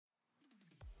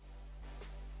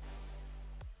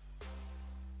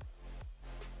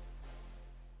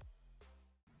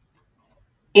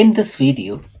In this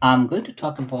video, I'm going to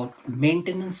talk about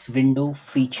maintenance window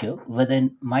feature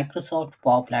within Microsoft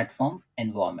Power Platform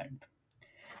environment.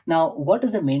 Now, what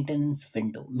is a maintenance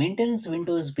window? Maintenance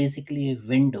window is basically a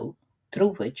window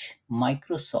through which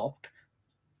Microsoft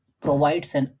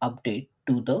provides an update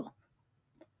to the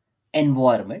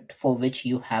environment for which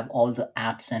you have all the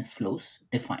apps and flows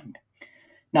defined.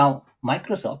 Now,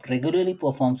 Microsoft regularly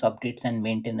performs updates and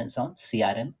maintenance on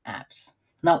CRM apps.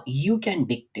 Now, you can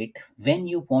dictate when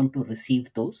you want to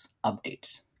receive those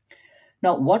updates.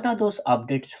 Now, what are those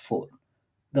updates for?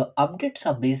 The updates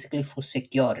are basically for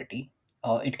security.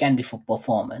 It can be for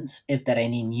performance, if there are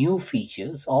any new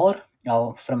features, or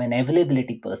from an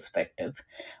availability perspective,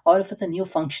 or if it's a new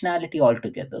functionality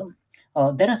altogether.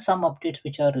 There are some updates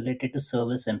which are related to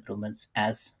service improvements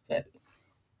as well.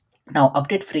 Now,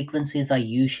 update frequencies are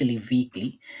usually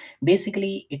weekly.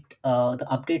 Basically, the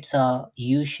updates are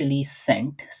usually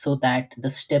sent so that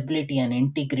the stability and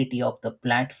integrity of the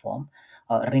platform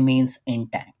remains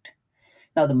intact.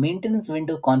 Now, the maintenance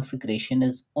window configuration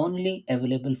is only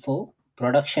available for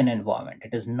production environment.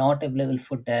 It is not available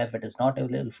for dev, it is not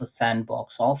available for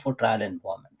sandbox or for trial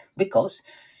environment because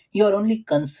you are only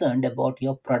concerned about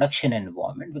your production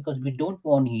environment because we don't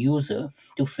want user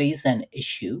to face an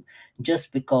issue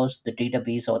just because the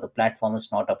database or the platform is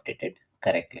not updated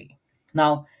correctly.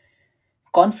 Now,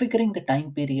 configuring the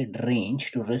time period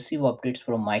range to receive updates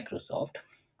from Microsoft,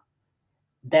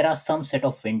 there are some set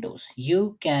of windows.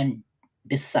 You can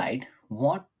decide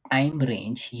what time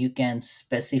range you can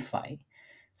specify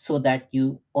so that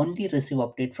you only receive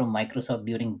update from Microsoft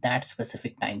during that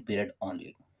specific time period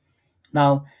only.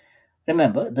 Now,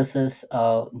 remember, this is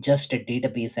just a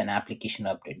database and application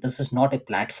update. This is not a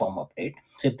platform update.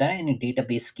 So if there are any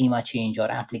database schema change or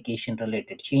application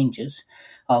related changes,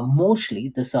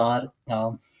 mostly these are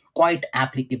quite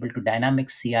applicable to dynamic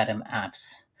CRM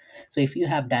apps. So if you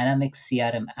have dynamic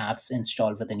CRM apps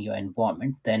installed within your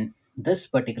environment, then this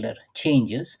particular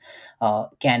changes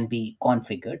can be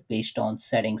configured based on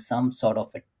setting some sort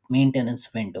of a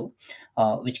maintenance window,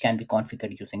 which can be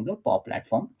configured using the Power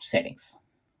Platform settings.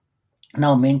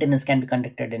 Now, maintenance can be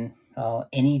conducted in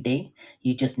any day.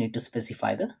 You just need to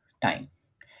specify the time.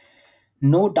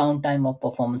 No downtime or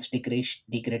performance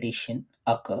degradation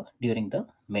occur during the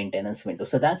maintenance window.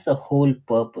 So that's the whole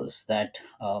purpose, that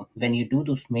when you do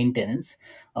those maintenance,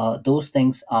 those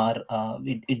things are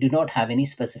it do not have any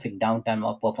specific downtime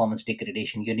or performance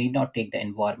degradation. You need not take the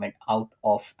environment out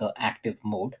of the active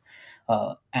mode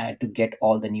and to get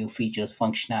all the new features,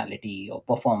 functionality, or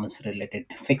performance related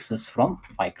fixes from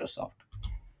Microsoft.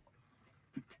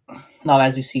 Now,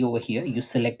 as you see over here, you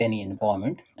select any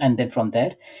environment, and then from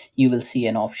there, you will see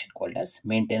an option called as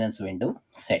maintenance window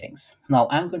settings. Now,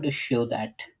 I'm going to show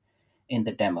that in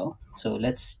the demo. So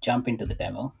let's jump into the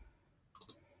demo.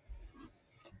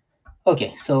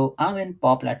 Okay, so I'm in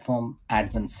Power Platform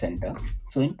Admin Center.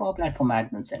 So in Power Platform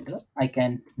Admin Center, I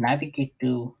can navigate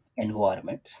to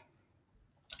environments,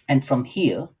 and from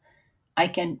here, I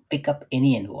can pick up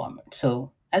any environment.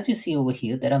 So as you see over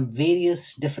here, there are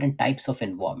various different types of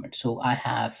environment. So I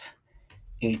have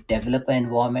a developer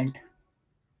environment,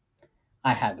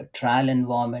 I have a trial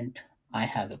environment, I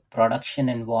have a production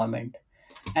environment,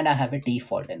 and I have a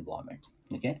default environment.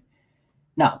 Okay.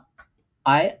 Now,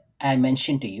 I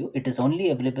mentioned to you it is only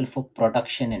available for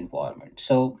production environment.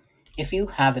 So if you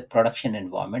have a production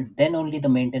environment, then only the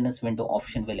maintenance window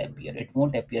option will appear. It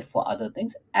won't appear for other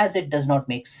things as it does not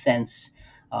make sense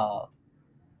uh,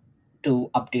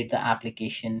 to update the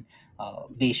application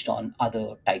based on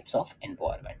other types of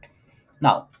environment.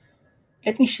 Now,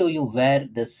 let me show you where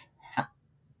this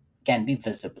can be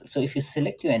visible. So if you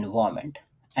select your environment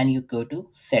and you go to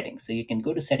settings, so you can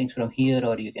go to settings from here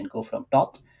or you can go from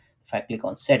top. If I click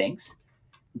on settings,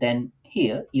 then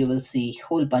here you will see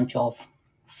whole bunch of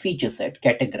feature set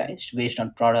categorized based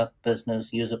on product,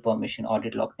 business, user permission,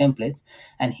 audit log templates,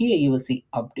 and here you will see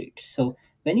updates. So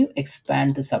when you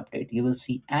expand this update, you will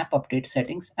see app update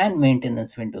settings and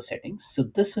maintenance window settings. So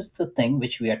this is the thing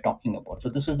which we are talking about. So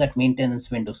this is that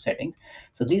maintenance window settings.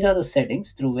 So these are the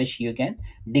settings through which you can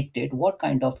dictate what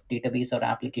kind of database or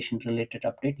application related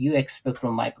update you expect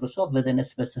from Microsoft within a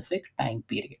specific time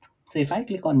period. So if I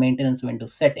click on maintenance window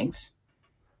settings,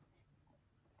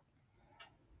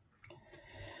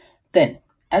 then,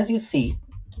 as you see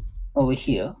over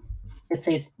here, it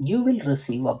says you will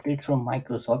receive updates from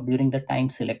Microsoft during the time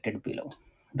selected below.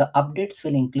 The updates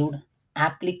will include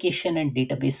application and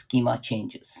database schema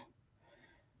changes.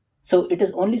 So it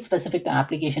is only specific to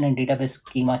application and database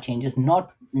schema changes,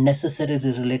 not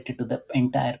necessarily related to the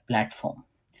entire platform.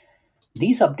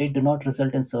 These updates do not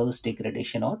result in service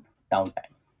degradation or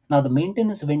downtime. Now the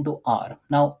maintenance window are,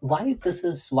 now why this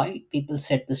is why people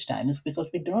set this time is because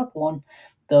we do not want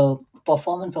the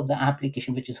performance of the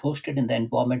application which is hosted in the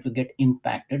environment to get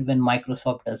impacted when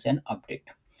Microsoft does an update.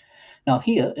 Now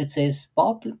here it says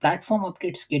platform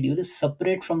update schedule is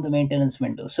separate from the maintenance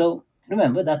window. So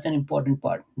remember, that's an important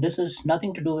part. This is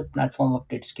nothing to do with platform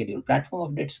update schedule.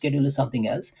 Platform update schedule is something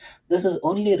else. This is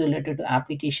only related to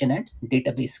application and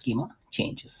database schema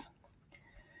changes.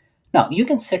 Now you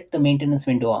can set the maintenance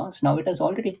window hours. Now it has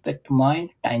already picked my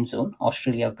time zone,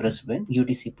 Australia, Brisbane,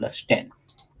 UTC plus 10.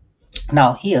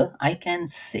 Now here I can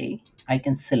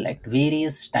select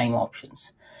various time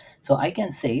options. So I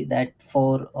can say that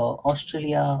for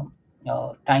Australia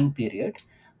time period,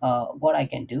 what I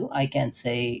can do, I can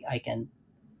say I can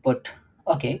put,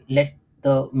 okay, let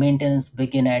the maintenance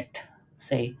begin at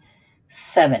say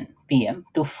 7 p.m.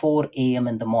 to 4 a.m.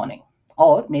 in the morning.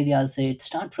 Or maybe I'll say it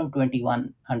start from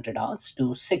 2100 hours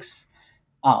to 6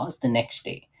 hours the next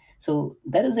day. So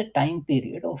there is a time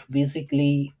period of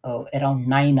basically around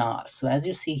 9 hours. So as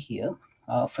you see here,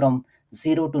 from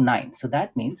 0 to 9. So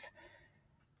that means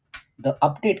the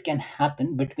update can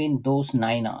happen between those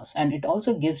 9 hours. And it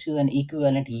also gives you an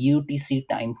equivalent UTC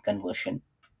time conversion.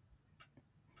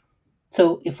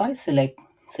 So if I select,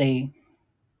 say,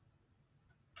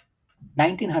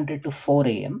 1900 to 4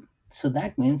 a.m. So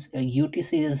that means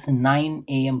UTC is 9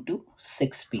 a.m. to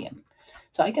 6 p.m.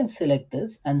 So I can select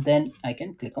this and then I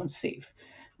can click on save.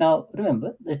 Now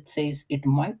remember that says it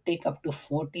might take up to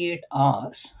 48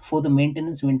 hours for the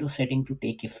maintenance window setting to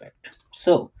take effect.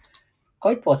 So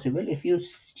quite possible if you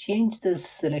change this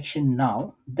selection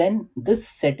now, then this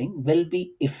setting will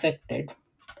be effected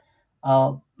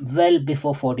well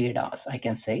before 48 hours, I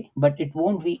can say, but it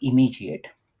won't be immediate.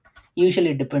 Usually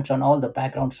it depends on all the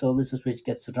background services which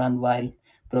gets run while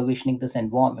provisioning this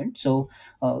environment. So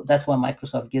that's why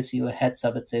Microsoft gives you a heads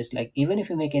up. It says like, even if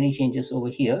you make any changes over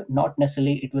here, not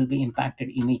necessarily it will be impacted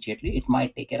immediately. It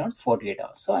might take around 48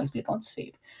 hours. So I'll click on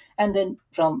save. And then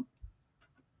from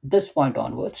this point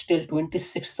onwards till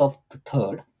 26th of the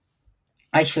 3rd,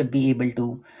 I should be able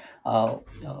to uh,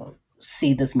 uh,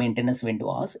 see this maintenance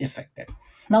window as affected.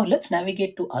 Now let's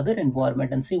navigate to other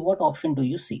environment and see what option do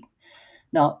you see.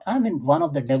 Now I'm in one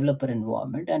of the developer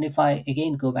environment, and if I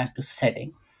again go back to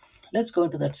setting, let's go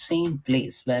into that same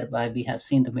place whereby we have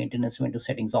seen the maintenance window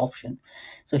settings option.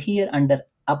 So here under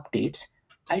updates,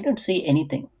 I don't see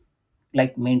anything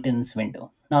like maintenance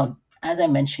window. Now, as I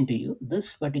mentioned to you,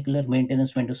 this particular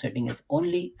maintenance window setting is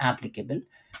only applicable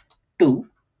to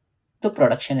the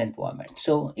production environment.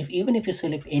 So if even if you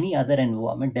select any other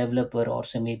environment, developer or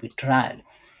say maybe trial,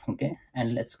 okay,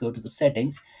 and let's go to the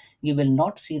settings, you will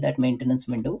not see that maintenance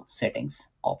window settings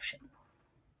option.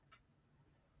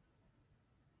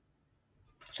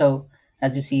 So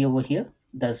as you see over here,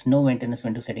 there's no maintenance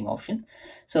window setting option.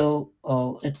 So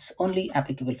it's only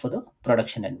applicable for the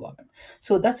production environment.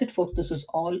 So that's it, folks. This is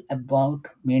all about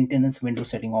maintenance window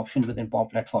setting option within Power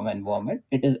Platform environment.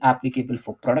 It is applicable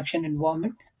for production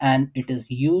environment and it is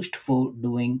used for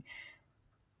doing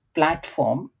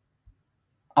platform.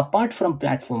 Apart from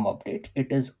platform updates, it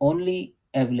is only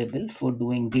available for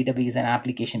doing database and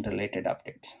application related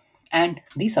updates. And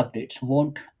these updates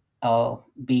won't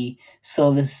be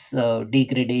service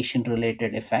degradation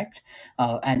related effect,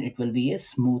 and it will be a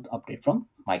smooth update from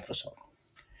Microsoft.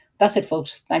 That's it,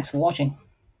 folks. Thanks for watching.